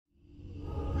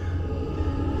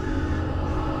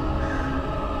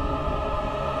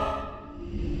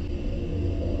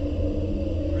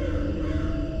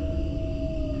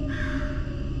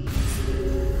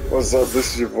What's up?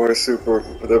 This is your boy Super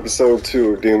with episode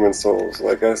 2 of Demon Souls.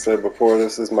 Like I said before,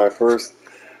 this is my first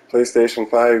PlayStation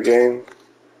 5 game.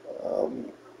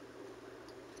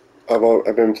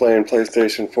 I've been playing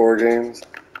PlayStation 4 games,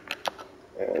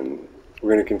 and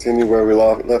we're going to continue where we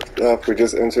left off. We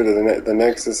just entered the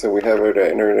Nexus, and we haven't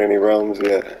entered any realms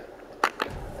yet.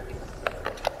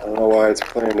 I don't know why it's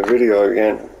playing the video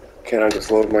again. Can't I just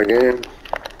load my game?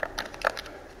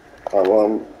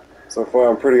 So far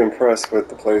I'm pretty impressed with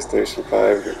the PlayStation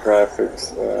 5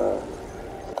 graphics.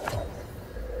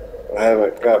 I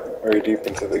haven't got very deep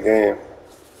into the game.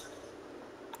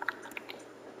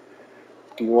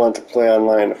 Do you want to play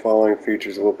online? The following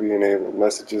features will be enabled: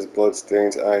 messages,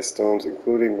 bloodstains, eye stones,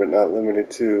 including but not limited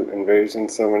to invasion,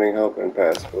 summoning help, and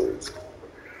passwords.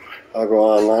 I'll go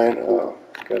online.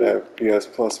 Gotta have PS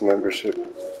Plus membership.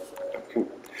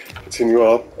 Continue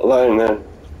offline then.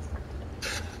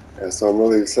 Yeah, so I'm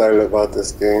really excited about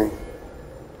this game.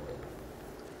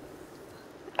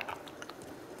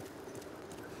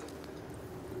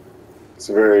 It's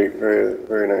very, very,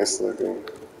 very nice looking.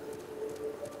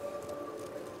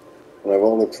 And I've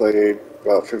only played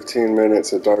about 15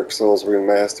 minutes of Dark Souls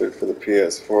Remastered for the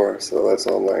PS4, so that's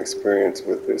all my experience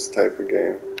with this type of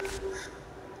game.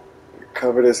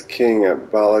 Covetous King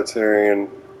at Boletaria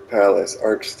Palace,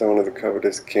 Archstone of the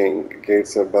Covetous King,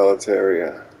 Gates of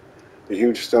Boletaria. The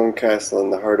huge stone castle in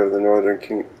the heart of the northern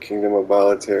kingdom of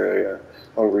Boletaria.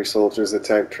 Hungry soldiers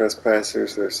attack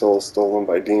trespassers, their souls stolen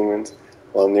by demons,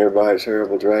 while nearby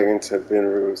terrible dragons have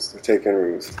taken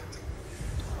roost.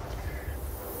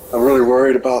 I'm really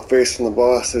worried about facing the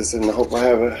bosses, and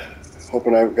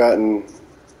hoping I've gotten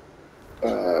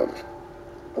a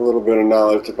little bit of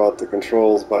knowledge about the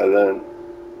controls by then.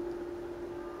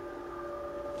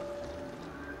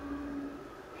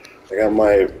 I got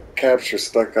my capture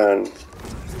stuck on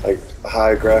like a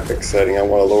high graphics setting. I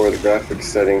want to lower the graphics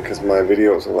setting because my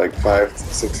videos are like 5 to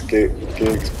 6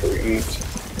 gigs per each.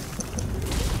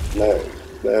 And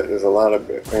that is a lot of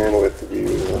bandwidth to be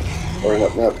using, or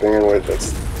not bandwidth.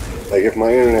 That's like if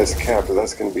my internet's capped,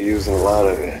 that's going to be using a lot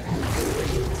of it.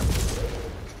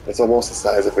 It's almost the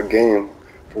size of a game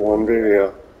for one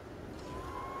video.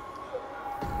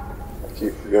 I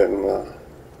keep forgetting.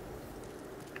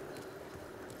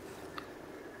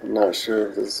 I'm not sure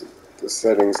if the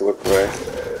settings look right.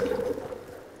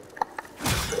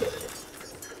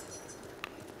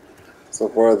 So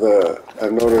far,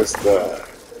 I've noticed the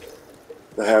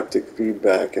haptic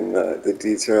feedback and the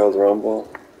detailed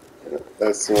rumble.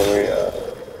 That's the only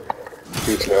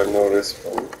feature I've noticed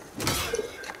from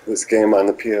this game on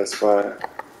the PS5.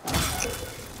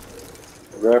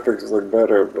 The graphics look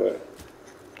better, but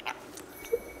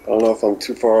I don't know if I'm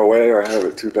too far away or I have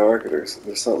it too dark. There's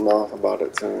something off about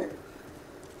it to me.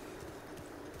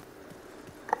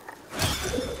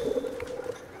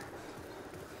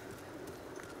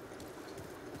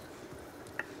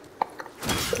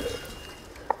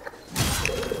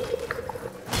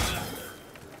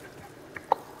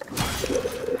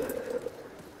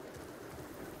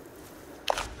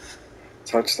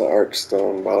 Touch the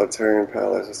Archstone, Boletaria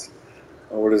Palace.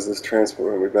 Oh, what is this?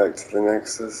 Transporting me back to the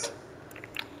Nexus?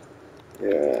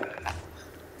 Yeah.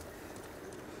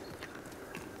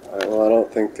 Well, I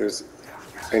don't think there's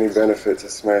any benefit to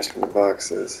smashing the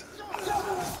boxes.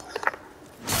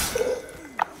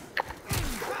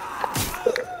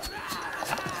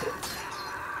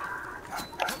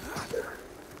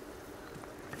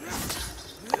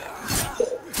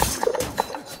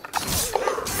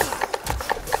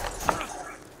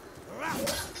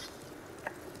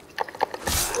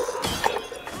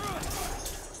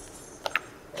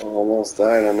 Almost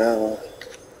died on that one.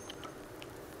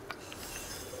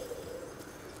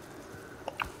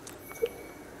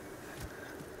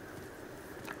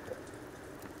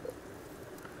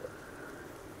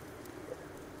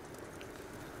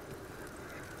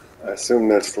 I assume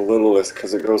that's the littlest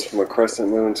because it goes from a crescent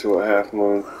moon to a half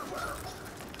moon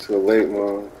to a late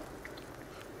moon.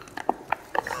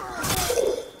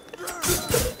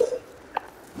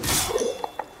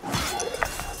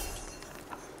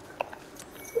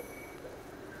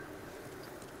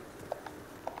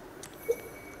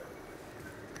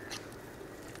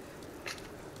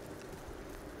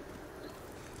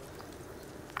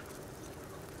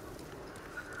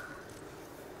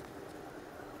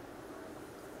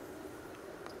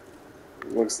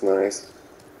 Looks nice.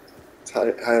 It's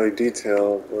highly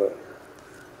detailed, but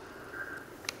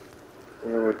I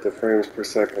don't know what the frames per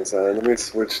second's on. Let me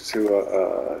switch to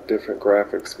a different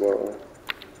graphics mode.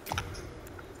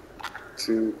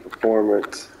 To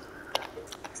performance.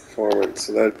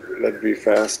 So that'd be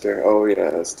faster. Oh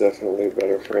yeah, that's definitely a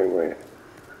better frame rate.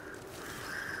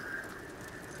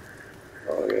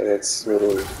 that's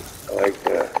smooth. I like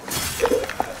that.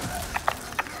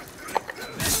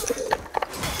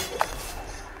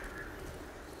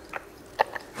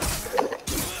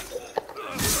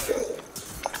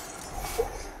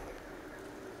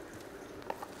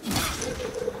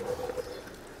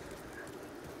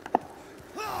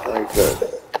 I like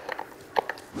that.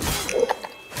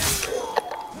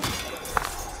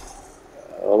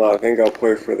 I don't know, I think I'll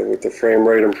play with the frame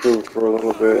rate improved for a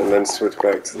little bit and then switch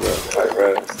back to the high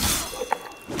res.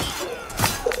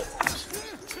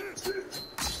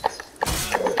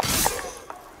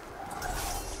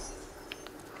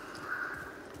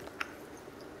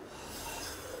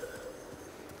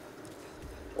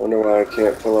 Wonder why I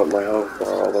can't pull up my health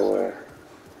bar all the way.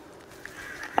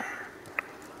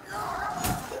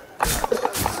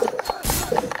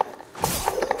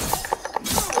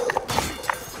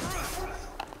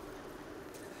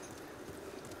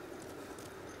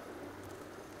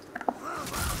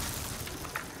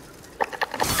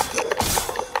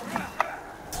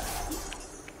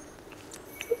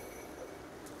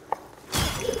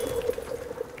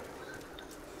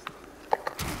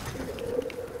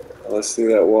 Let's see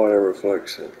that water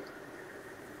reflection.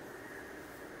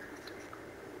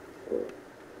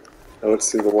 Now let's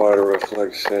see the water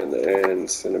reflection in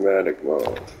cinematic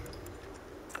mode.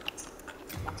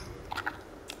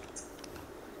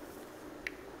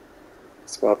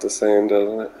 It's about the same,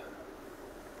 doesn't it?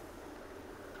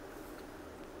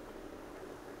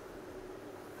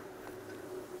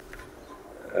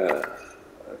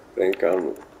 I think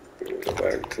I'm going to go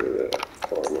back to the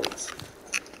performance.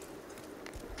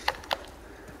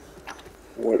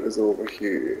 What is over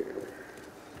here?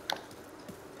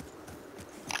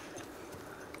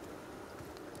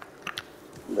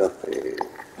 Nothing.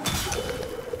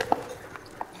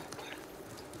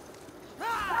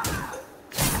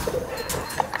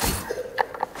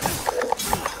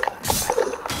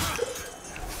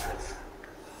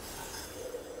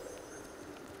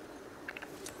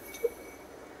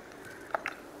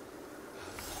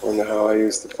 Wonder how I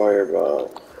use the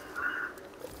firebomb.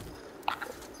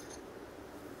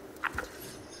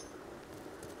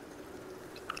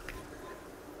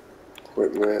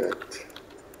 Equipment.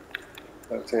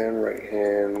 Left hand, right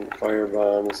hand, fire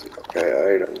bombs.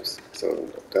 Okay, items. So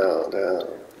down, down,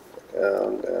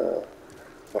 down, down.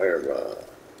 Fire bomb.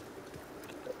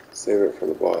 Save it for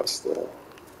the boss though.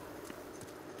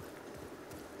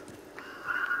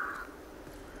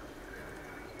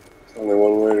 There's only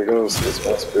one way to go, so this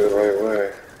must be the right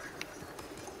way.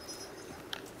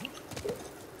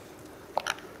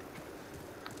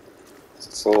 There's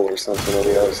a soul or something on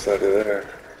the other side of there.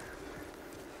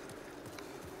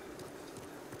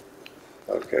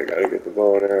 Okay, gotta get the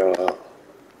bow and arrow out.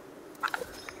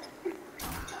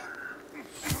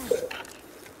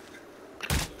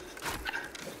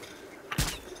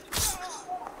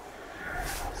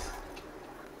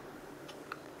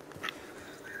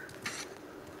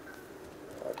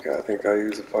 Okay, I think I'll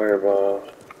use a firebomb.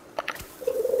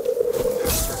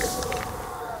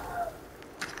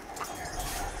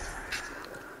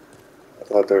 I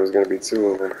thought there was gonna be two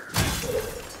of them.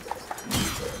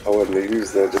 I wouldn't have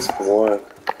used that just for one.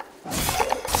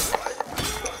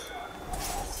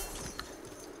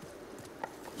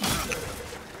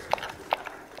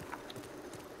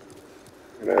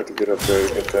 I'm gonna have to get up there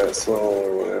to get that soul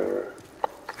or whatever.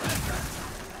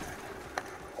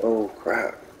 Oh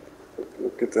crap.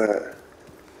 Look at that.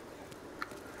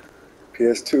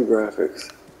 PS2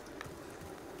 graphics.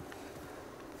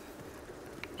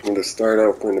 When to start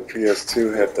out when the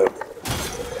PS2 had the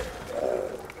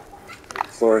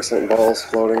fluorescent balls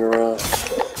floating around,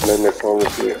 and then they formed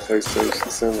the PlayStation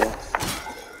symbol.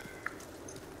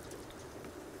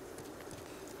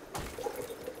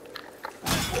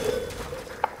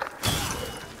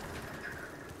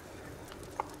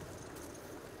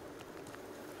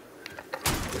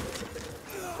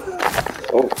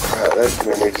 Oh crap, that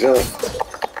made me jump.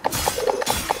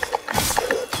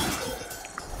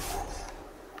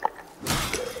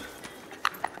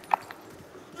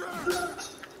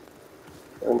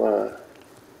 Come on.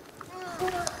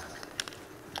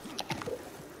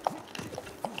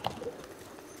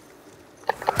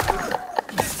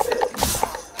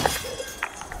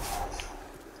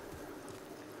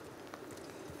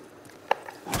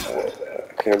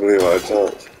 I can't believe I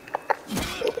jumped.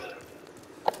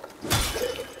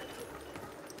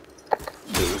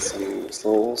 Getting some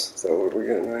souls. Is that what we're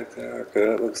getting right there? Okay,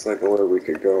 that looks like where we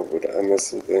could go, but I'm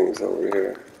missing things over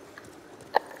here.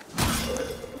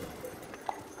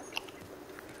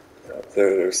 Up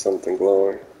there, there's something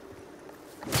glowing.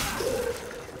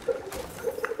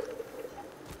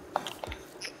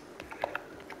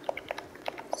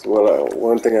 So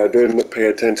one thing I did pay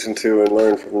attention to and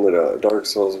learn from the Dark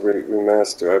Souls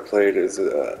remaster I played is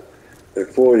they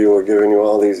fool you with giving you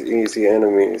all these easy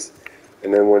enemies,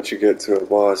 and then once you get to a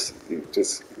boss, you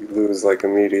lose like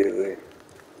immediately.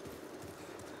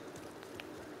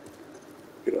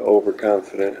 Get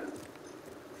overconfident.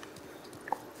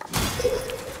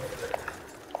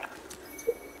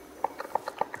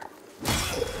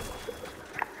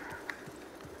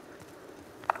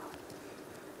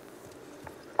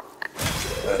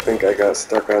 I think I got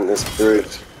stuck on this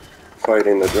bridge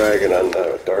fighting the dragon on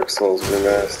the Dark Souls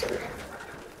remaster.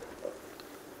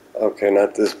 Okay,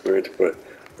 not this bridge, but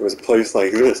there was a place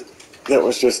like this that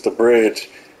was just a bridge,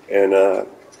 and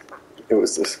it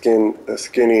was a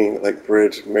skinny like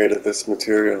bridge made of this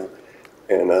material,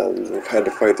 and we had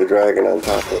to fight the dragon on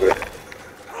top of it.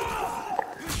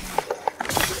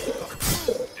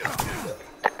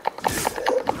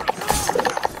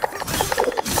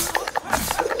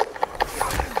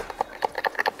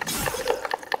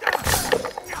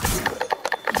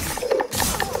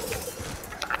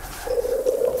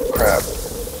 Crap,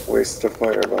 waste a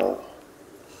fireball.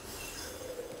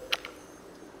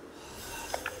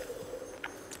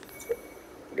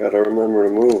 Gotta remember to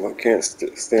move. I can't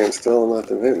stand still and let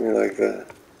them hit me like that.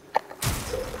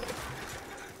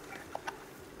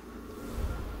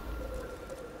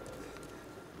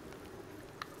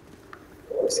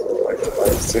 So I'd like to find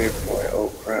a save point.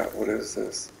 Oh crap, what is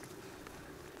this?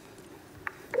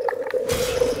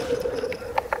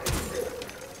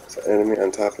 It's an enemy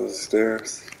on top of the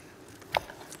stairs.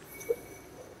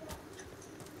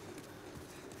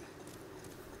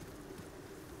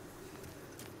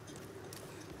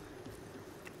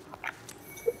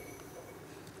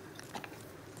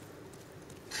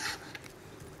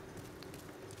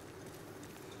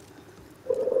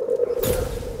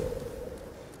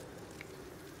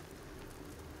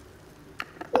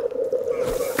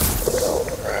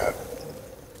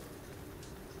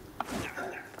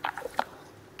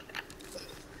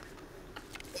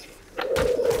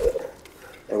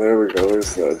 Oh, there we go.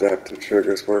 There's the adaptive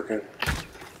triggers working.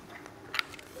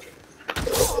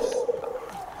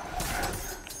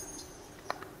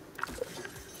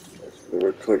 They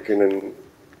were clicking and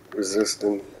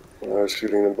resisting when I was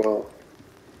shooting the ball.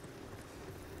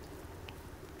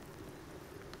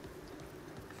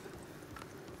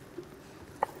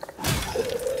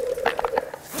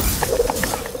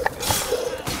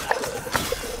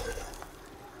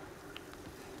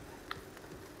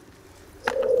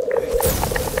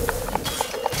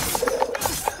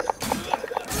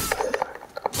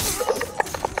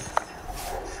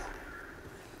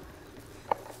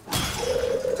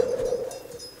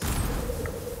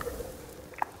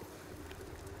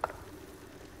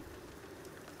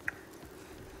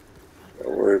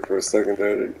 Worried for a second that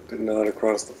I didn't know how to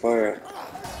cross the fire.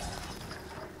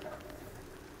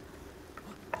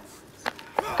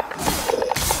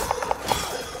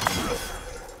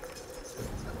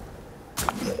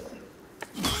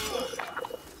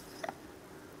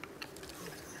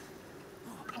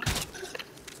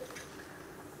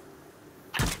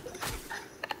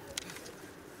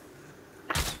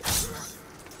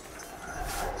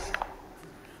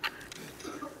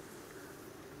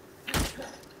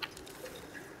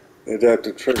 The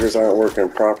adaptive triggers aren't working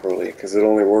properly because it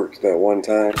only worked that one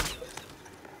time,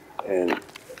 and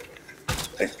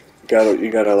you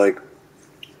gotta like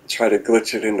try to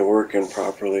glitch it into working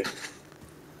properly.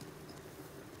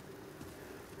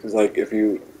 Because like if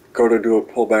you go to do a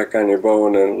pullback on your bow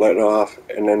and then let it off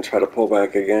and then try to pull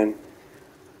back again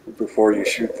before you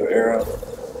shoot the arrow,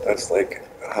 that's like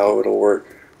how it'll work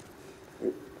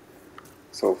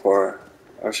so far.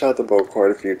 I've shot the bow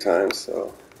quite a few times,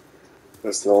 so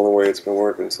that's the only way it's been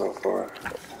working so far.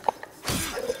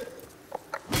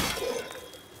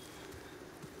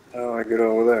 How do I get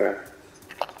over there?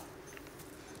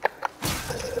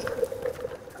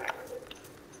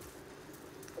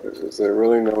 Is there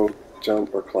really no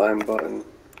jump or climb button?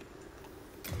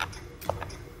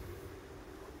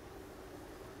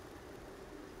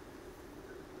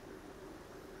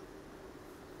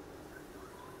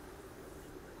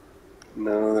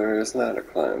 No, there is not a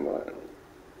climb button.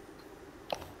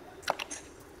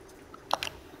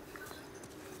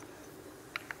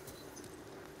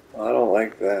 Well, I don't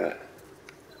like that.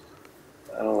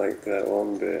 I don't like that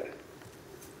one bit.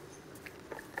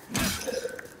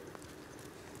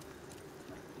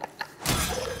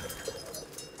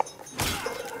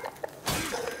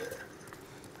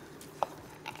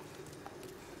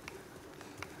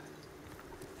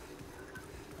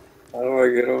 How do I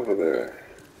get over there?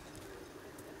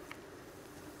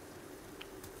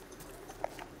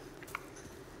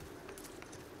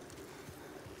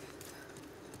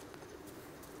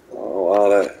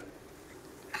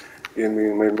 gave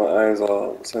me, made my eyes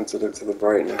all sensitive to the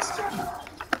brightness.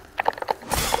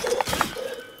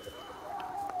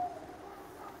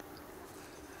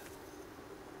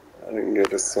 I didn't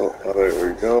get a soul. Oh,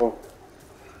 there we go.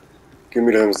 Give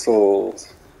me them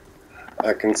souls.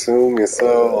 I consume your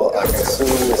soul. I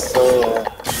consume your soul.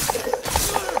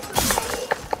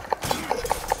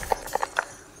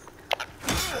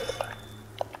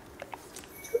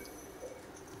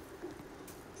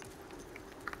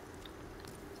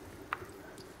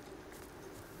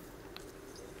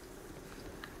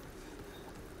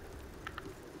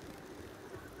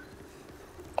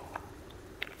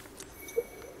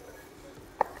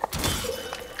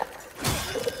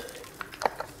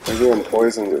 Maybe I'm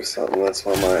poisoned or something. That's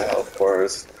why my health bar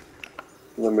is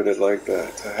limited like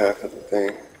that to half of the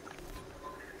thing.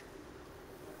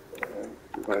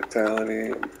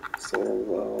 Vitality, soul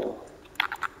level,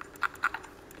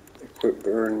 equip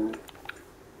burn,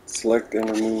 select and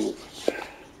remove.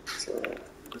 So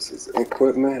this is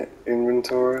equipment,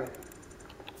 inventory,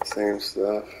 same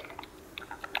stuff.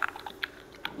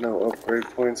 No upgrade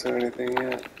points or anything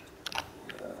yet.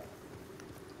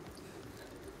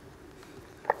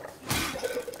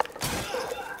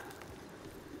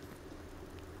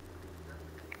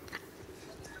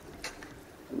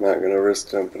 I'm not gonna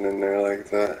risk jumping in there like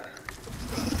that.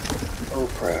 Oh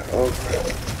crap, oh crap.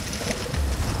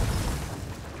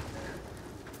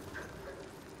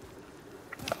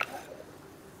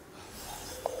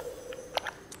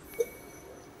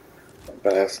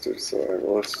 Bastard, sorry,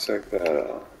 well, let's check that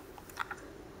out.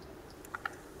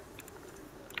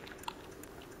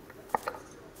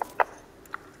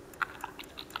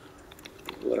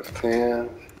 Left hand.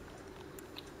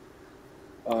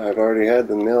 Oh, I've already had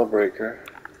the nail breaker.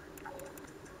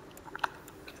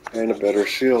 And a better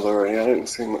shield already. I didn't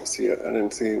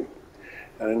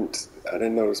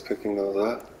notice picking those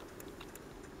up.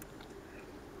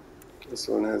 This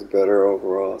one has better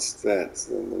overall stats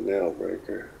than the nail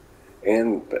breaker.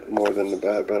 And better than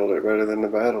the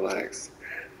battle axe.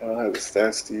 I don't have the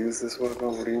stats to use this weapon?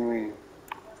 What do you mean?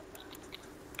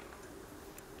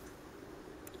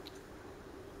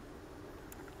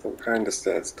 What kind of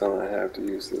stats don't I have to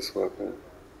use this weapon?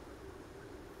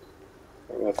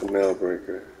 What about the nail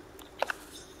breaker?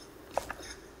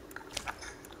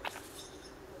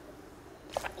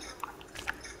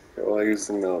 Okay, well, I use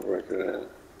the nail breaker then.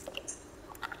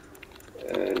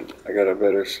 And I got a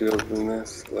better shield than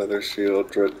this. Leather shield,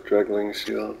 Dregling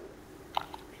shield.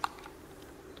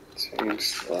 Change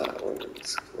slot, 1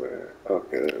 square.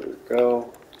 Okay, there we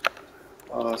go.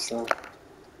 Awesome.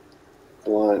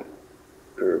 Blunt,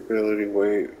 durability,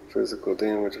 weight, physical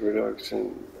damage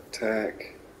reduction,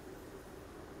 attack.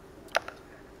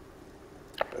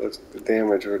 What's the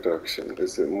damage reduction?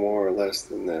 Is it more or less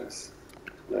than this?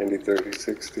 90, 30,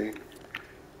 60,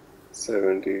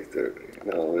 70, 30.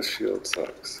 No, this shield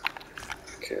sucks.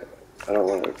 Can't. I don't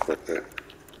want to equip it.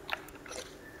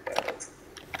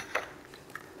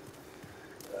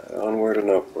 Onward and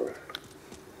upward.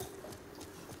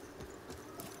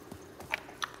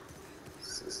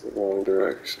 This is the wrong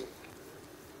direction.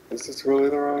 Is this really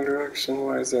the wrong direction?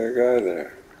 Why is there a guy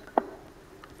there?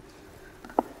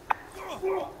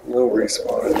 No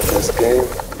respawn in this game.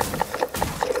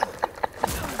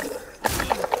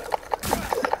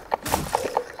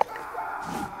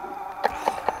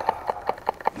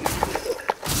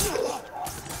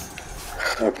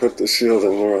 I put the shield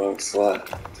in the wrong slot.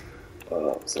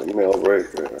 So nail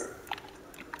breaker,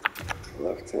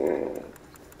 left hand,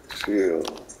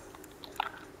 shield.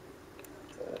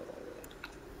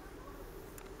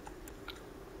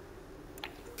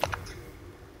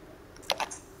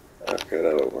 Okay,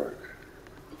 that'll work.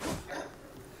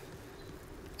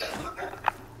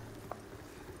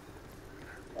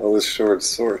 Oh, this short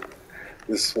sword.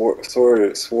 This sword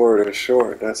is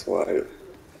short. That's why.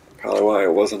 Probably why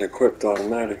it wasn't equipped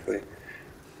automatically.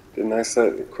 Didn't I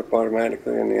set equip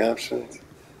automatically in the options?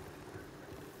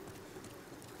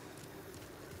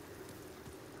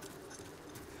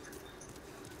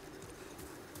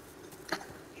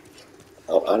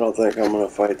 Oh, I don't think I'm gonna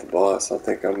fight the boss. I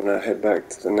think I'm gonna head back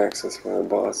to the Nexus when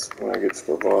I get to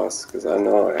the boss, because I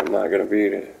know I'm not gonna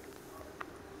beat it.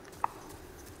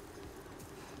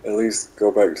 At least go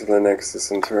back to the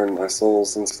Nexus and turn my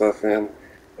souls and stuff in,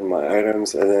 and my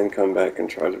items, and then come back and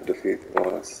try to defeat the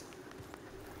boss.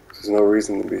 There's no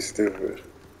reason to be stupid.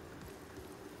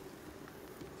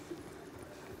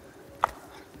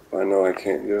 I know I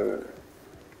can't do it.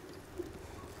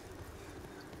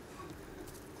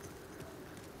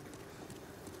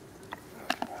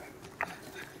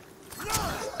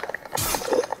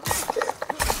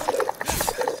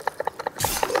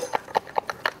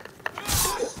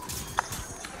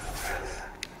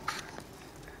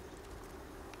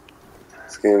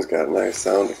 game's got nice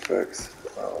sound effects.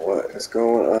 What is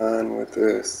going on with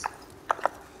this?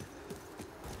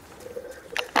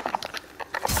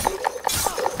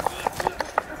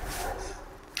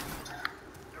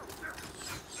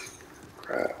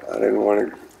 Crap, I didn't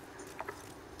want to.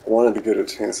 I wanted to get a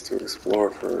chance to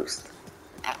explore first.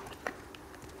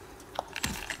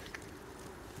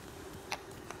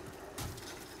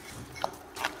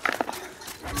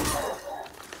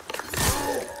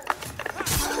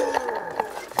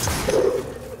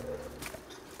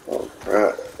 Oh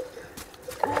crap.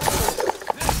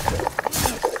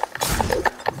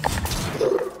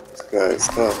 This guy's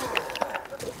tough.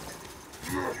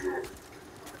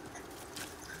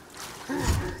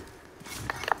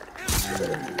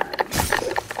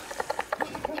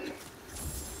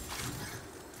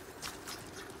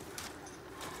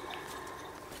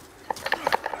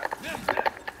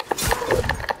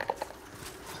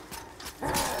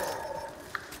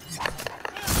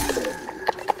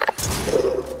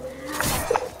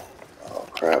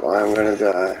 Crap, I'm gonna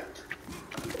die.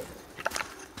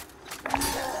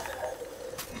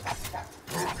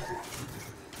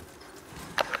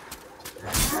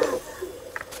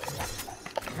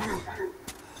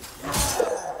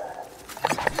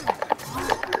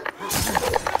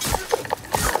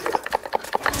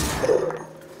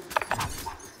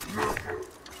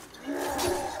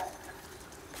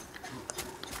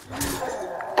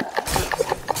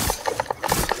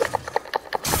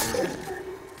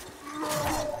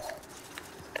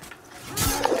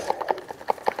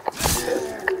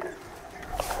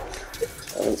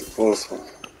 That was a close one.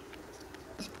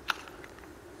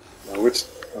 Now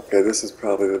okay, this is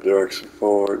probably the direction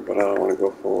forward, but I don't want to go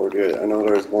forward yet. I know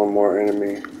there's one more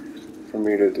enemy for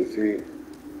me to defeat.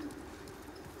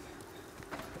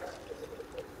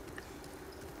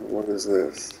 What is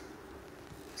this?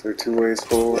 Is there two ways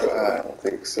forward? I don't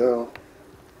think so.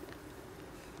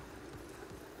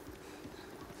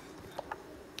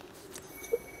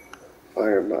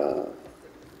 Firebomb.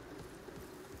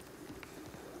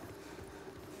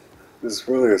 This is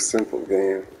really a simple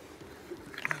game.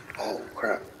 Oh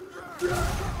crap.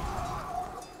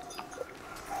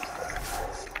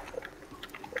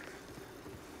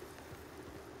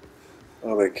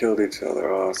 Oh, they killed each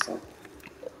other. Awesome.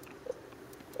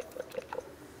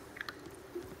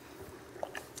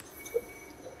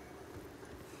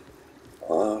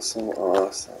 Awesome,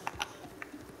 awesome.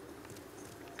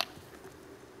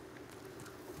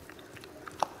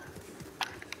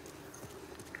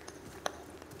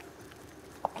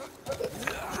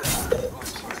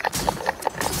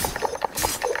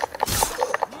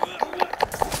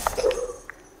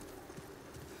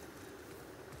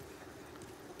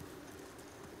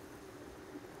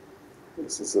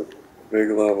 This is a big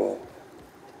level.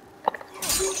 I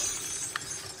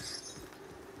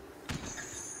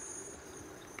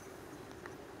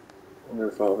wonder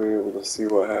if I'll be able to see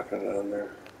what happened down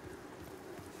there.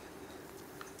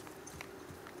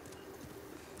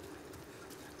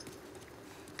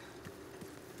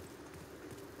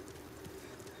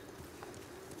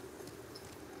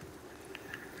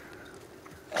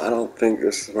 I don't think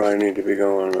this is where I need to be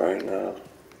going right now.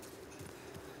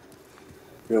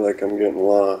 I feel like I'm getting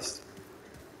lost.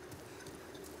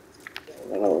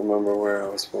 I don't remember where I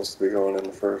was supposed to be going in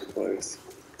the first place.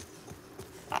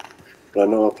 But I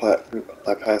know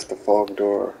I passed the fog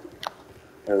door,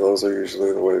 and those are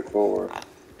usually the way forward.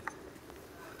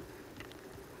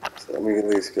 So let me at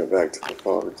least get back to the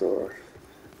fog door.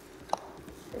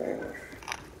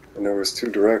 And there was two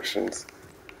directions.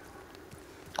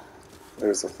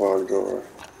 There's the fog door.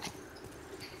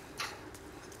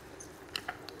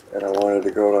 And I wanted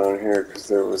to go down here because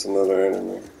there was another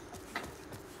enemy.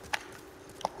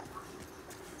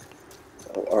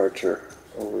 An archer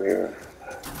over here.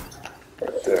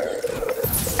 Right there.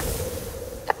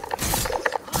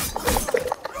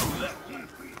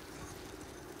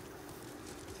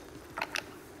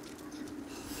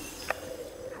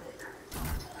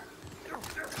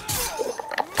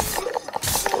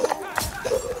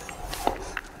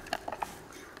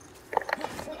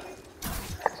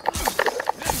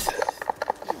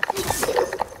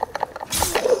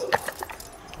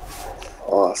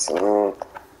 Awesome.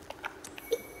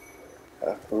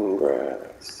 Half-moon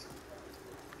grass.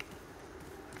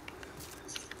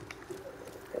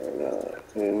 And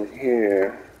in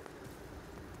here,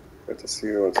 get to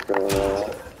see what's going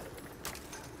on.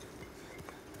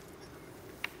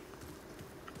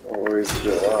 Always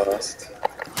get lost.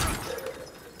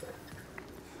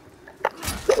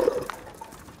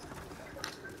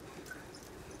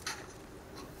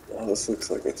 Oh, this looks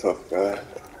like a tough guy.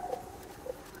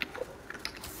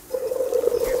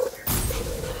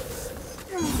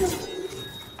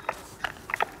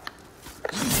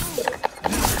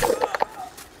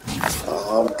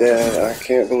 dead. I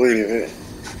can't believe it.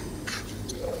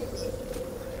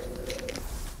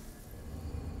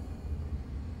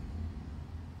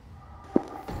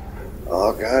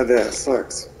 Oh god, that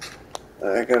sucks.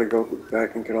 I gotta go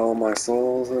back and get all my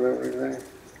souls and everything.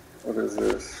 What is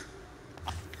this?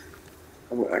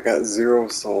 I got 0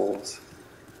 souls.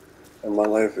 And my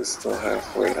life is still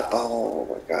halfway. Oh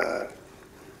my god.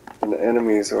 And the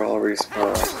enemies are all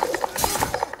respawned.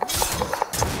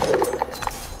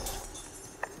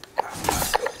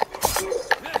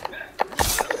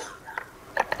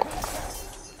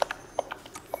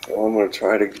 So I'm gonna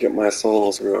try to get my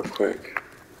souls real quick.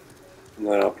 And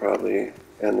then I'll probably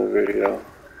end the video.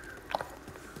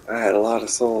 I had a lot of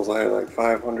souls. I had like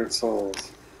 500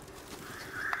 souls.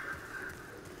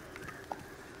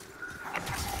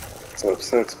 It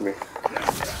upsets me.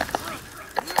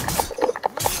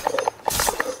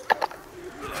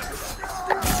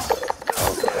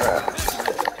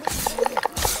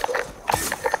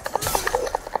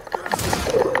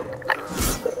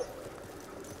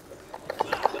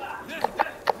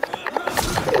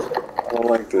 I don't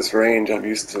like this range. I'm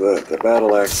used to the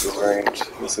battle axe's range.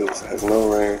 This has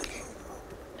no range.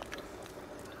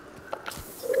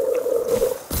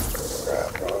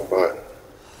 Crap, wrong button.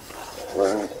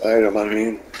 Wrong item, I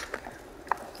mean.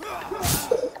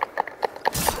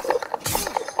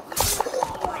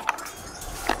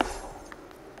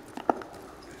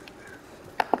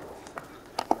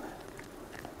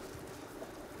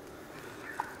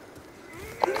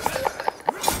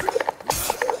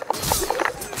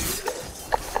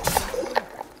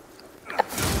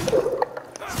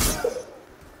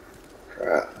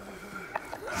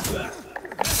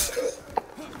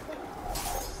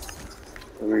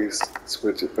 Let me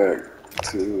switch it back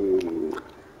to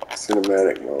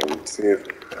cinematic mode and see if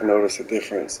I notice a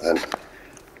difference. I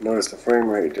noticed a frame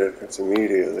rate difference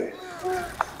immediately.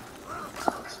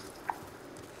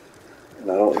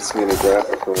 And I don't see any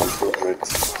graphical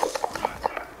improvements.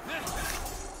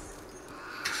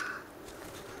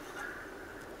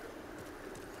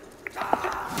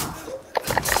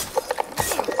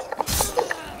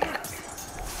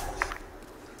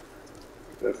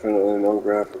 Definitely no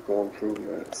graphical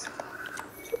improvements.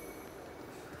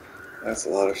 That's a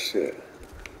lot of shit.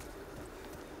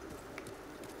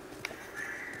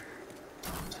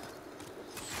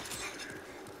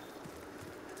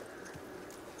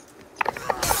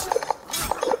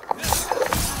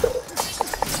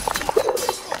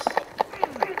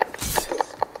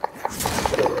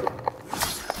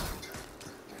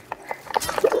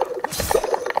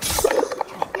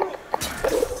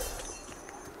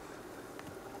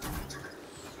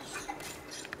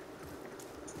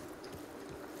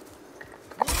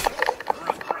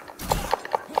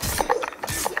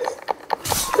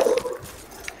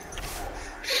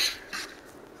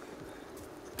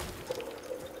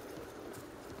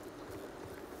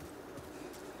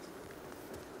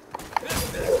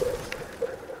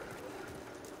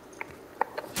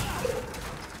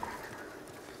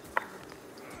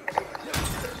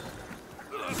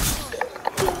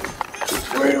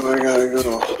 Where do I gotta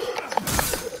go?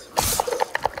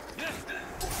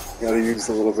 Gotta use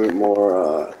a little bit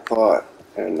more thought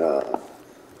and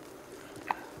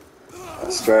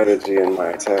strategy in my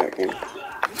attacking.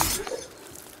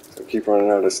 So I keep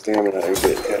running out of stamina and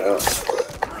get hit up.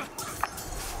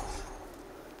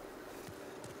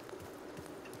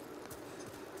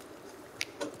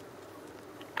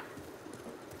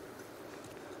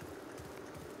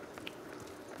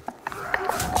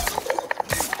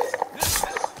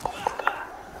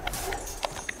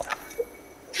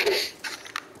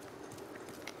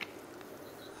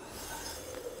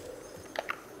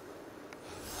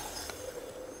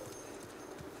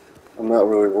 I'm not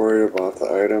really worried about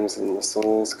the items and the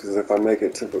souls, because if I make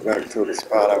it back to the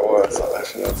spot I was, I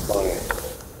should have plenty.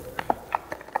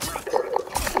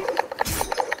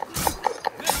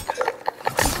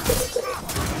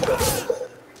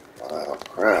 Wow,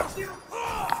 crap.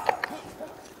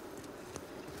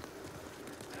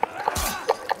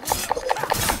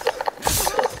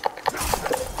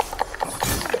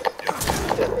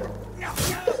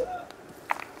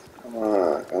 Come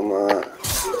on, come on.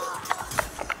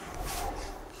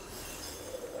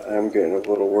 I'm getting a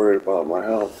little worried about my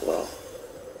health though.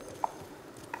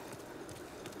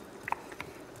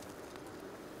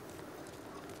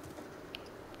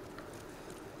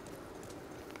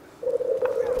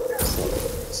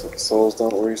 So the souls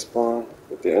don't respawn,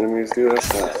 but the enemies do?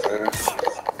 That's not fair.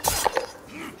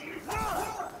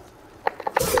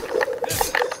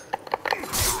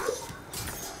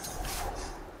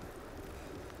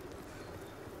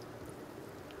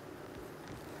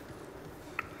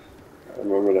 I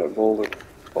remember that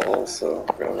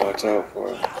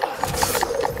for it.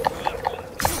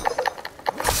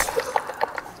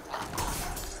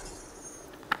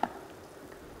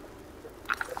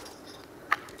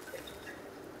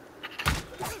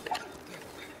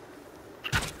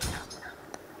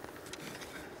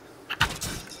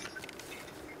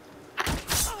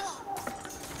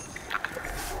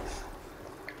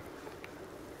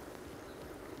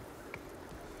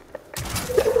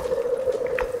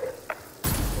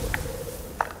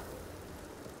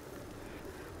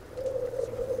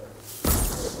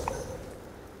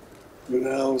 But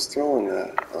now I was throwing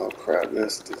that. Oh crap,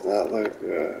 this does not look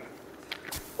good.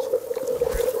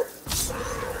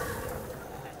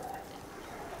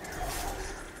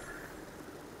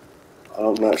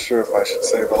 I'm not sure if I should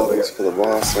save all these for the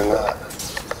boss or not.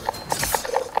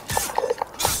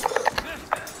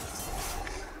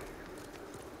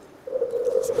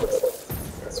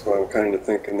 That's what I'm kind of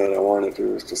thinking that I want to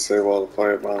do, is to save all the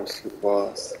fire bombs for the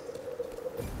boss.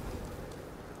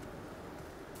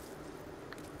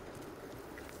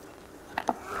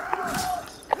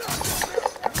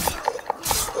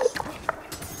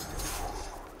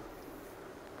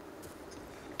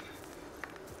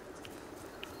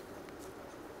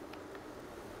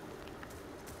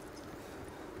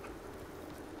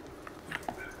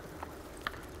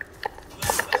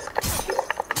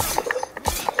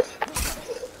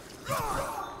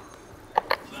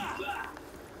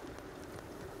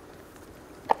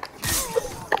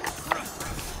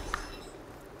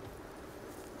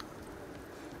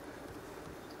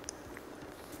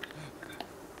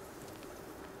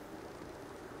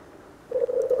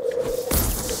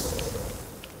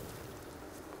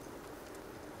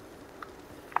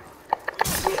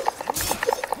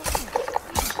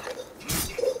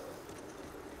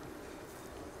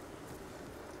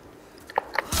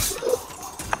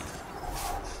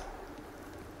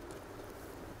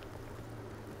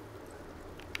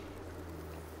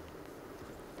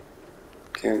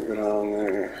 Can't go down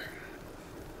there.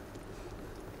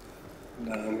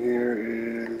 Down here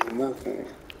is nothing.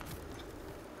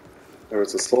 There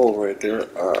was a soul right there,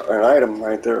 an item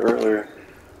right there earlier.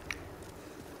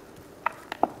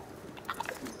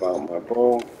 Found my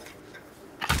bow.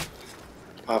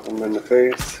 Pop him in the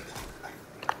face.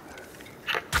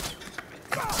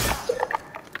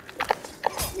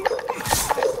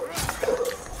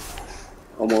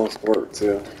 Almost worked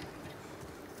too.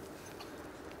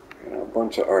 You know, a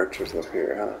bunch of archers up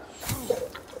here, huh?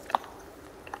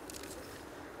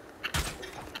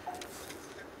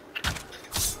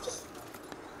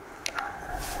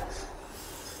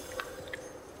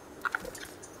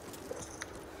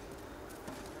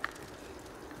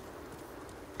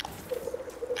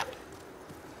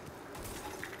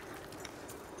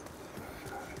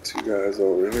 2 guys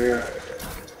over here.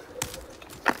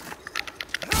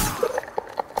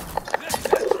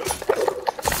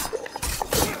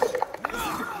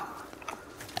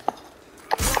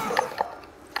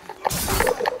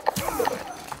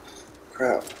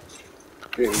 Crap.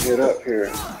 Getting hit up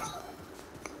here.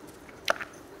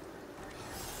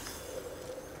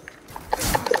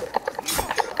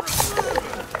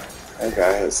 That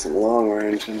guy has some long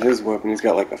range in his weapon. He's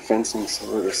got like a fencing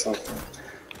sword or something.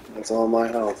 That's all my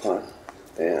health, huh?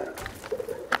 Damn.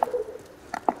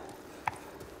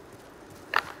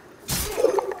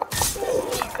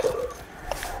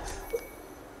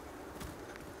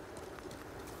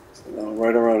 So now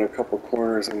right around a couple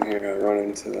corners in here, I run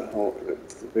into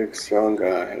the big strong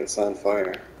guy, and it's on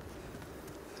fire.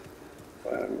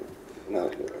 But I'm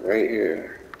not right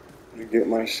here. I get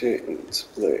my shit and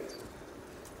split.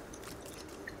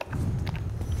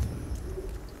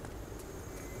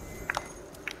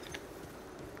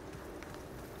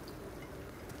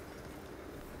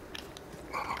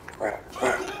 Crap,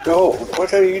 crap. Go!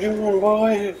 What are you doing,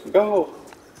 boy? Go!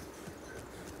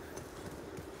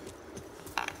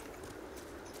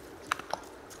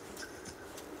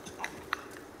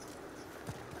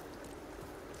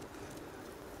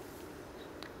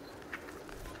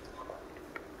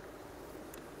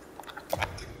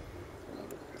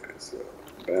 Okay, so,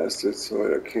 bastard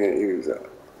sword I can't use that.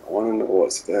 I want to know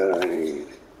what's that I need.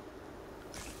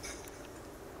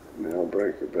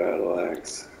 Mailbreaker battle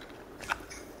axe.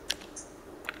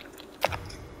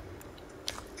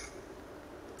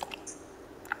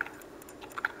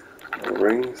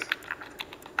 Rings?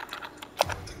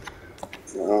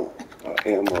 No.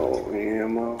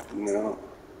 Ammo? No.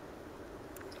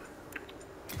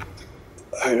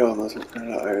 Items, what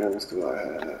kind of items do I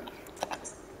have?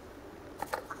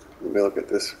 Let me look at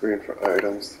this screen for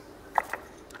items.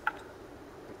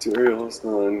 Materials,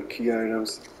 none. Key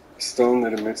items. Stone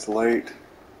that emits light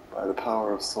by the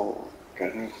power of soul.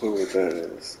 Got no clue what that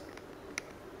is.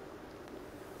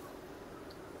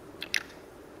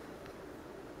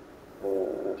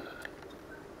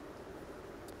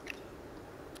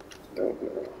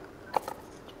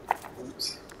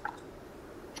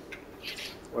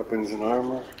 weapons and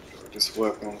armor, just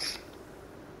weapons.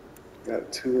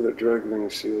 Got 2 of the juggling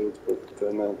shields, but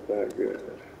they're not that good.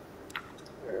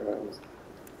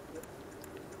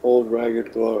 Old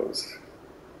ragged gloves.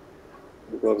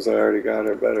 The gloves I already got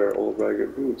are better. Old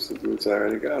ragged boots. The boots I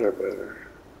already got are better.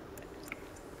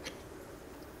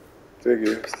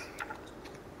 Figures.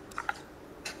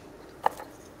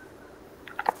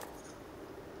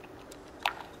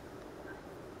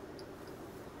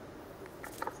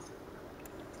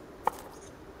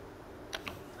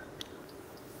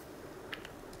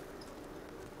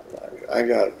 I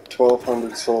got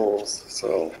 1,200 souls,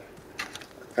 so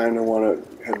I kind of want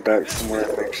to head back somewhere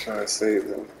and make sure I save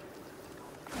them.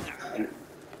 And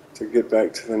to get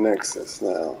back to the Nexus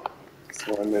now. That's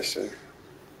my mission.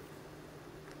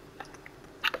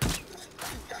 I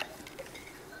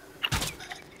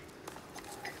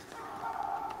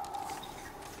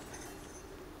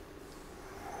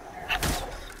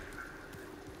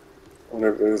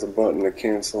wonder if there's a button to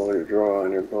cancel your draw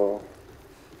on your bow.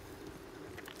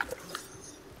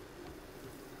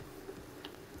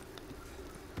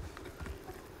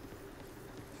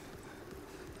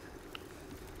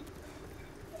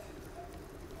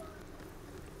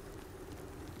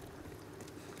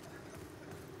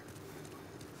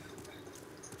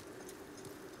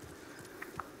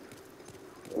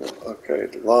 Okay,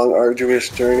 the long arduous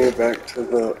journey back to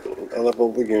the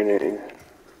level beginning.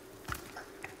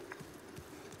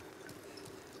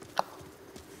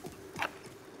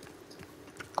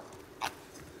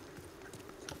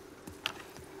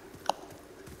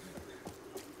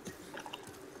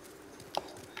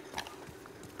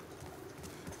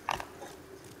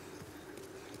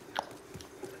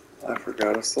 I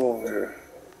forgot a soul here.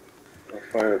 A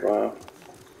firebomb.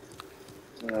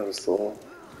 Not a soul.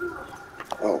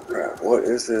 Oh crap, what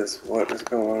is this? What is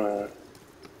going on?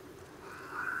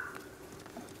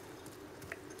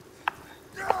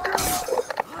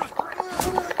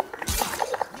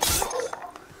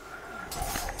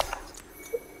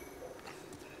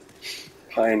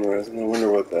 Pine resin, I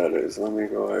wonder what that is. Let me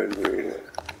go ahead and read it.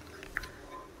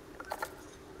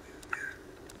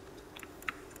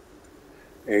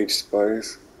 Age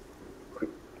spice.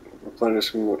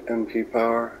 Replenishing with MP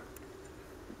power.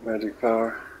 Magic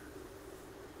power.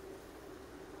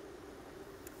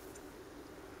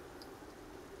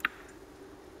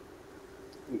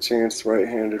 Enchants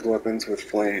right-handed weapons with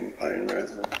flame. Pine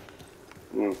resin.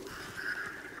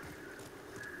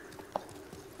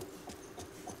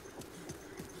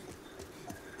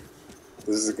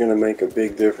 This is going to make a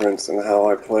big difference in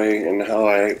how I play and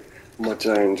how much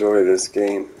I enjoy this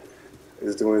game.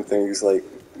 Is doing things like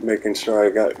making sure I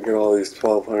get all these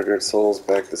 1,200 souls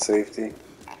back to safety.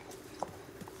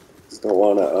 Just don't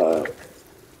want to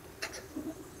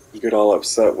get all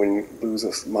upset when you lose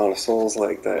a amount of souls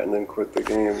like that and then quit the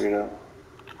game. You know,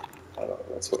 I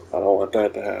don't want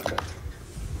that to happen.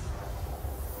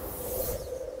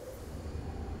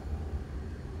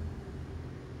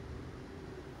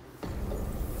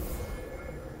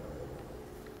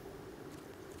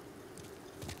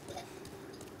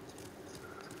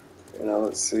 Now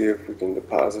let's see if we can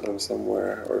deposit them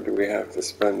somewhere, or do we have to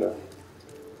spend them?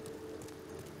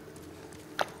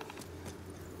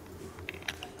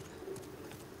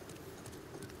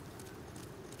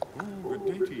 Oh, good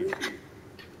day to you.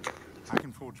 I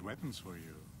can forge weapons for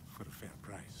you for a fair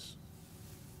price.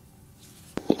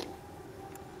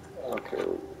 Okay,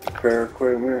 repair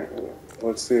equipment.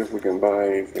 Let's see if we can buy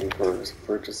anything first.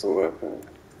 Purchase a weapon.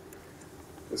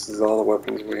 This is all the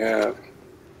weapons we have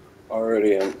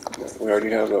already, and we already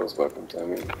have those weapons. I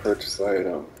mean, purchase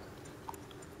item.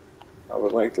 I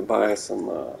would like to buy some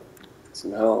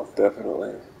health,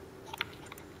 definitely.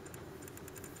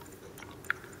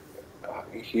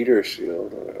 Heater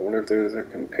shield. I wonder if there's a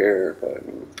compare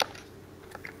button.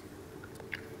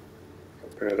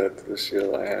 Compare that to the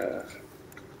shield I have.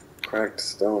 Cracked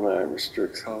stone eye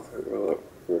restricts health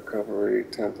recovery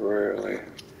temporarily.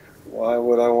 Why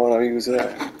would I want to use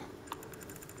that?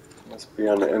 Must be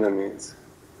on the enemies.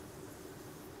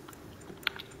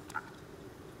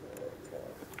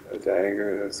 A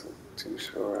dagger, that's too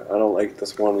short. I don't like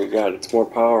this one we got. It's more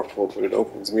powerful, but it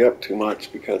opens me up too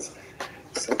much because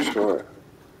it's so short.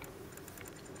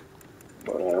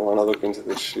 But I want to look into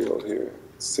this shield here.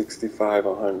 65,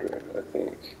 100, I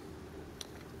think.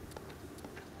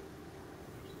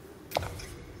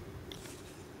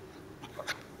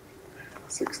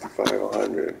 $65,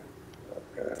 100.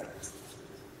 Okay.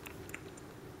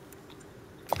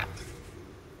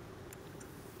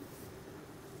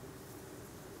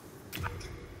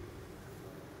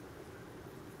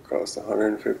 Cost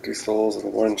 150 souls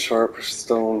and 1 sharp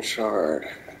stone shard.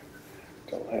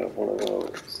 Don't have one of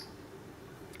those.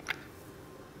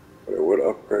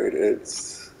 upgrade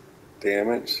its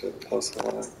damage at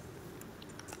 +1.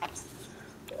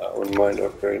 I wouldn't mind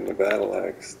upgrading the battle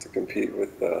axe to compete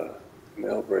with the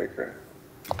Nailbreaker.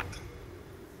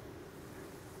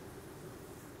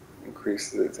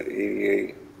 Increases it to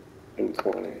 88 and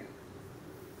 20.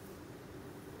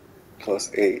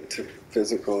 +8 to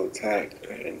physical attack.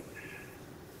 And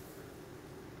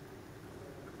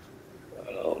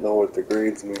I don't know what the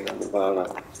grades mean on the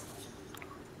bottom.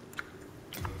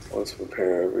 Let's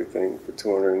repair everything for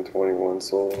 221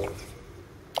 souls.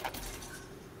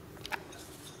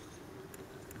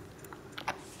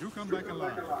 You come back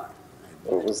alive.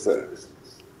 What was that?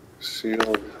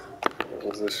 Shield? What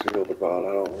was the shield about?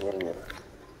 I don't remember.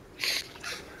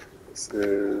 This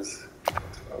is...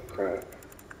 oh crap.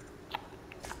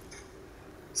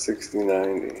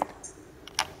 6090.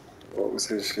 What was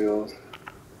his shield?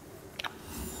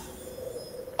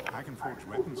 I can forge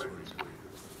weapons for you.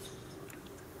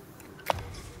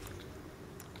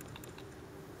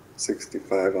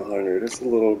 6500. It's a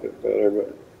little bit better,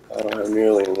 but I don't have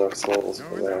nearly enough souls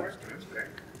for that.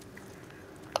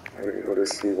 What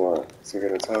does he want? Is he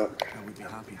gonna talk? I would be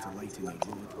happy to lighten your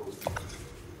load.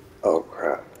 Oh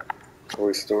crap. So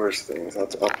we storage things. I'll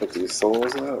put these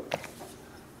souls up.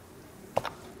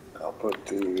 I'll put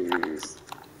these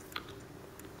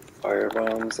fire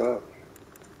bombs up.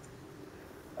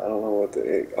 I don't know what the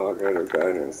 8 Augured or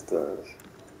Guidance does.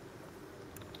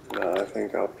 No, I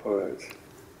think I'll put...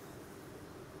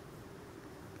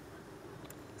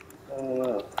 I don't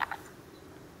know.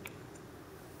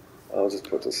 I'll just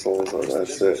put the souls on,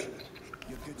 that's it.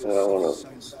 And I want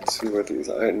to see what these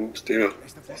items do.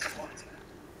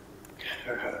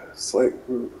 Slight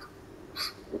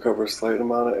recover a slight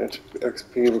amount of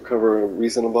XP, recover a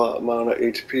reasonable amount of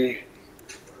HP,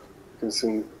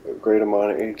 consume a great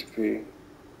amount of HP,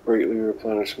 greatly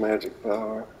replenish magic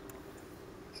power.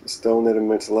 It's a stone that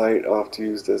emits light, often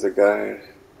used as a guide.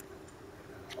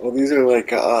 Oh, these are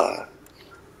like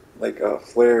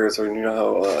flares, or you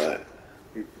know how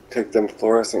you take them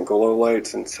fluorescent glow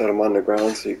lights and set them on the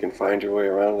ground so you can find your way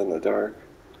around in the dark.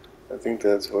 I think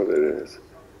that's what it is.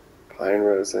 Pine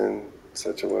resin,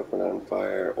 set your weapon on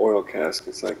fire. Oil cask,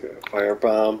 it's like a fire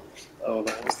bomb. Oh,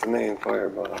 that was the name, fire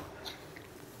bomb.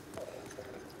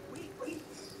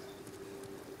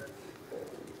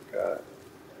 God.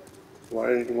 Why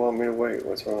did you want me to wait?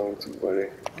 What's wrong with you, buddy?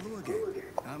 Hello again.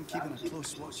 I'm keeping a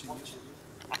close watch on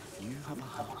you. You have a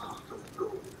heart.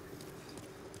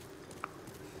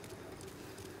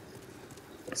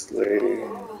 This lady.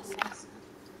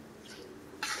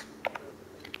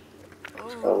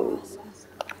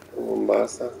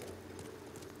 Mombasa.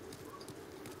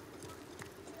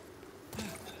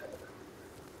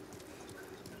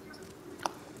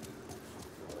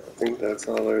 I think that's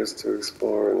all there is to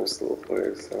explore in this little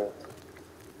place.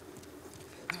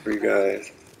 3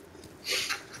 guys.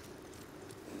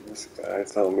 This guy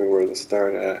told me where to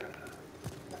start at.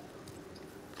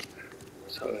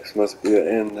 So this must be an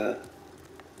inn, a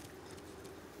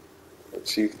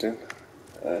chieftain.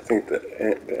 I think the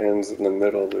end's in the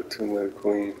middle, the Tomb of the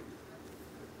Queen.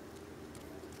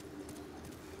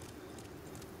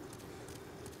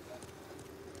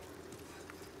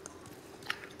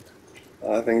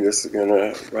 I think this is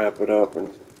gonna wrap it up,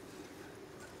 and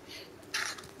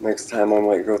next time I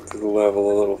might go through the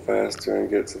level a little faster and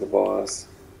get to the boss.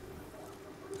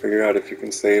 Figure out if you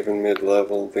can save in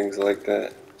mid-level and things like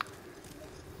that.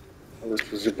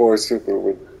 This was your boy Super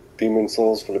with Demon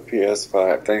Souls for the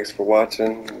PS5. Thanks for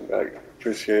watching. I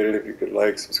appreciate it if you could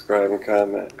like, subscribe, and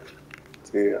comment.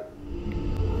 See ya.